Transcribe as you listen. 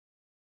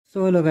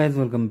So hello guys,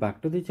 welcome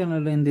back to the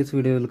channel. In this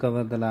video we'll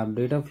cover the lab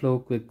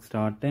Dataflow quick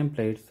start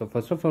template. So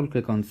first of all,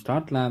 click on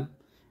start lab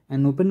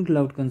and open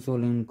cloud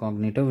console in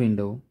incognito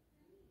window.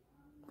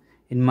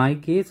 In my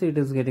case it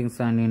is getting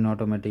signed in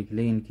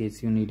automatically. In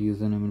case you need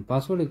username and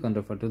password, you can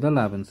refer to the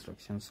lab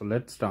instructions. So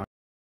let's start.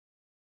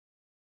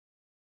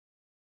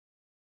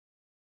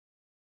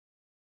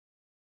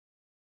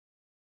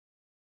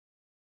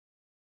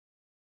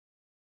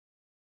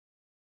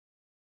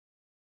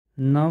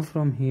 Now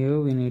from here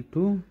we need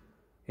to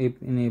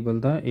enable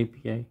the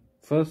API.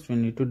 First we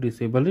need to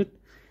disable it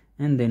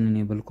and then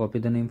enable. Copy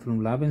the name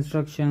from lab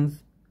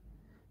instructions.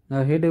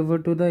 Now head over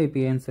to the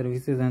API and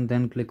services and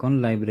then click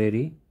on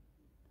library.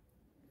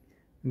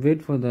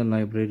 Wait for the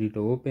library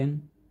to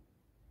open.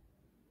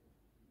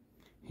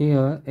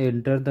 Here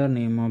enter the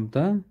name of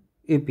the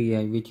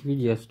API which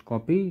we just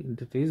copied,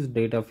 that is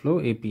Dataflow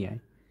API.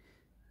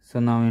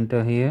 So now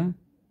enter here.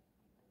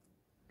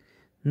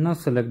 Now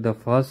select the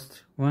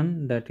first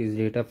one, that is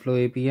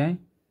Dataflow API.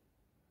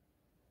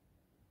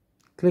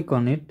 Click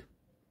on it.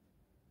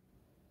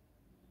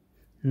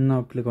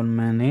 Now click on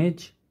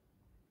manage.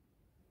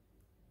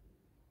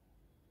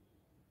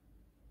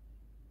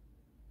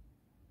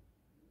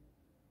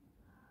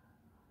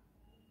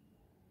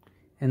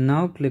 And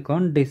now click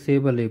on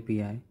disable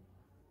API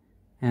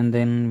and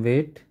then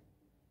wait.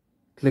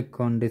 Click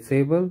on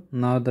disable.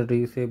 Now the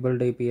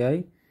disabled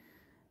API,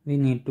 we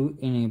need to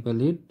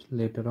enable it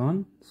later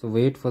on, so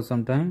wait for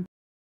some time.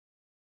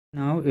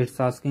 Now it's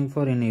asking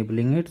for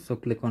enabling it, so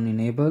click on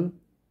enable.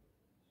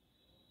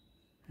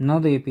 Now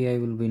the API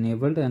will be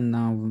enabled and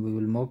now we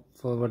will move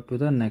forward to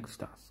the next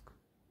task.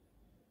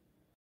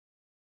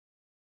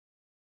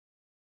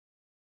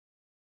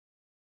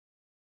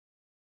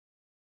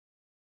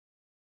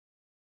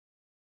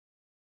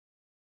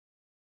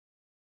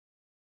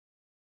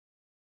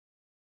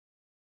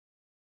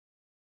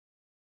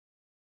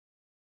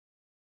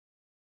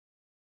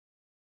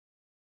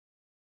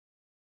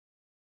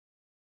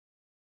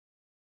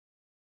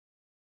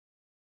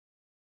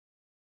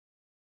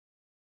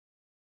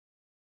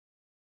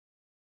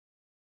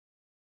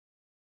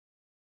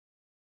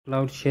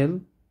 Cloud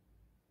shell.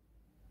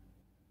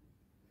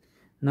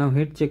 Now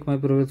hit check my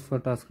progress for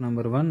task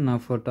number 1. Now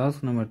for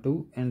task number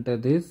 2, enter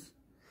this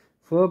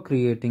for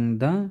creating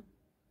the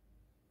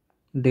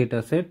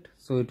dataset.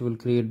 So it will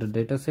create the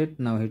dataset.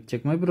 Now hit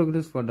check my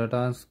progress for the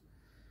task.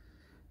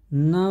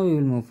 Now we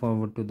will move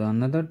forward to the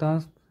another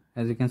task.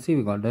 As you can see,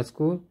 we got the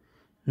score.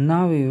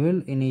 Now we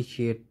will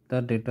initiate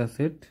the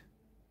dataset.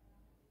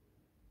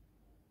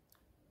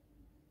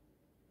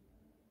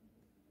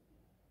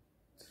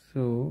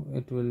 So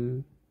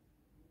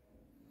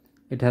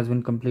it has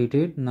been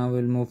completed. Now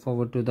we'll move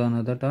forward to the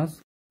another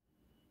task.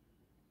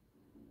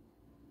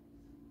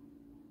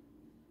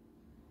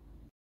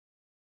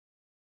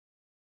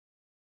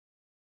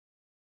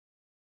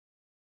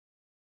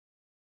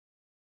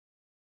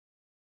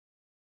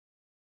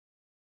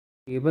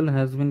 Table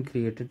has been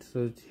created,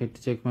 so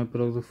hit check my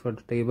progress for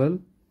the table.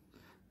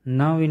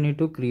 Now we need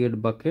to create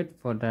bucket.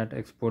 For that,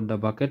 export the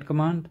bucket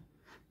command.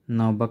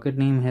 Now bucket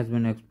name has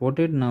been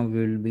exported. Now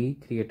we will be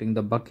creating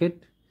the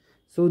bucket.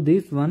 So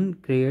this one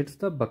creates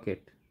the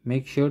bucket.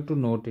 Make sure to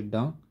note it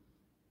down.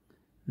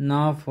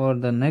 Now for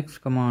the next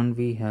command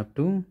we have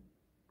to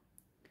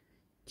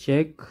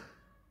check.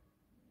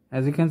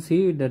 As you can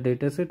see, the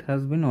dataset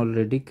has been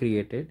already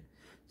created.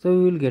 So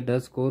we will get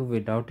a score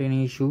without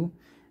any issue.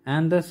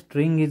 And the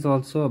string is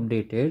also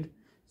updated.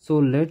 So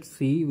let's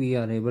see we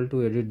are able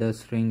to edit the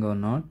string or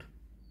not.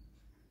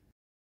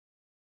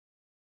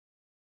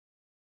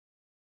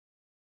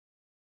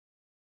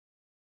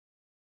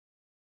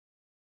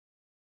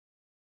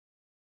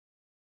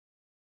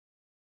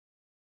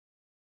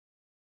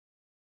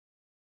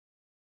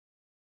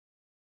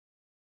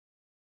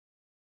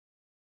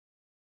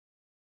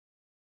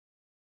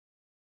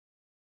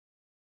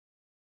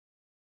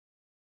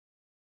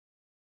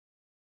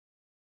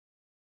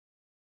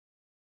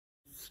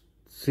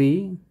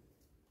 See,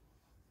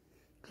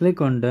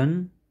 click on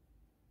done.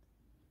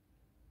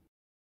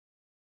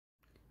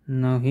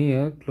 Now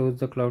here close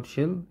the cloud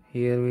shell.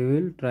 Here we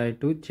will try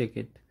to check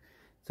it.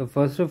 So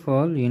first of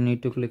all, you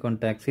need to click on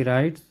taxi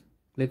rides.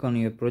 Click on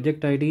your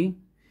project ID,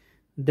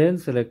 then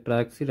select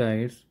taxi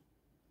rides,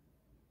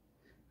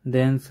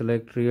 then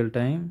select real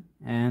time,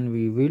 and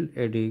we will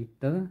edit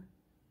the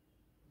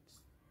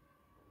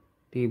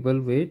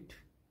table weight.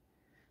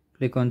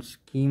 Click on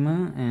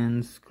schema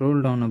and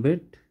scroll down a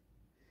bit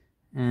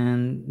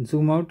and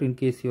zoom out in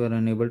case you are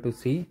unable to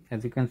see.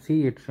 As you can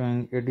see, it's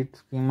showing edit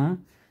schema.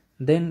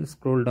 Then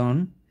scroll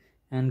down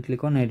and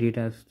click on edit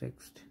as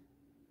text.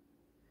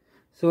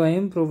 So I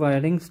am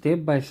providing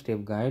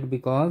step-by-step guide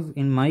because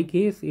in my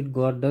case it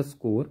got the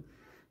score,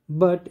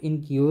 but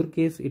in your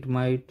case it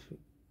might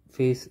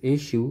face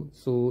issue,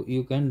 so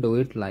you can do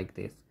it like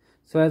this.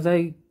 So as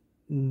I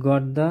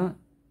got the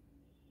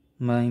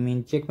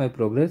check my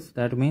progress,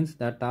 that means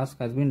that task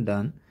has been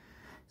done.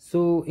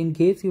 So in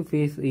case you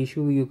face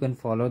issue, you can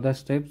follow the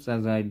steps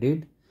as I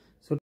did.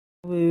 So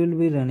we will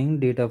be running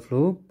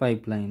Dataflow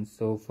pipeline.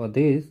 So for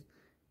this,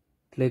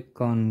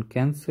 click on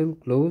cancel,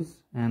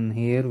 close, and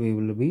here we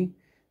will be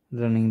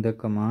running the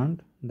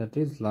command, that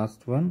is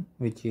last one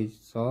which you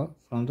saw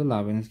from the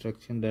lab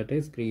instruction, that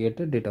is create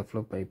a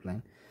Dataflow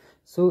pipeline.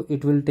 So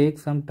it will take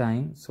some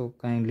time, so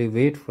kindly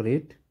wait for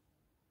it.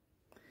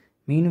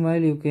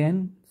 Meanwhile, you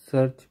can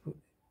search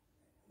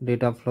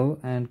Dataflow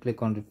and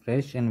click on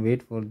refresh and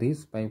wait for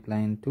this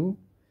pipeline to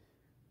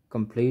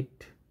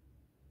complete.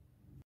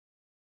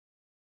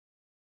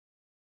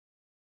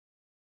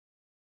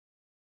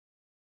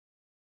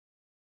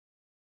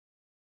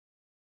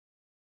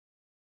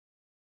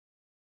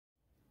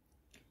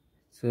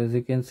 So as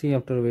you can see,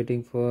 after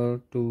waiting for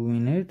 2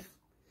 minutes,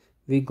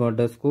 we got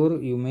the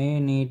score. You may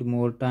need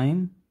more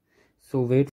time, so wait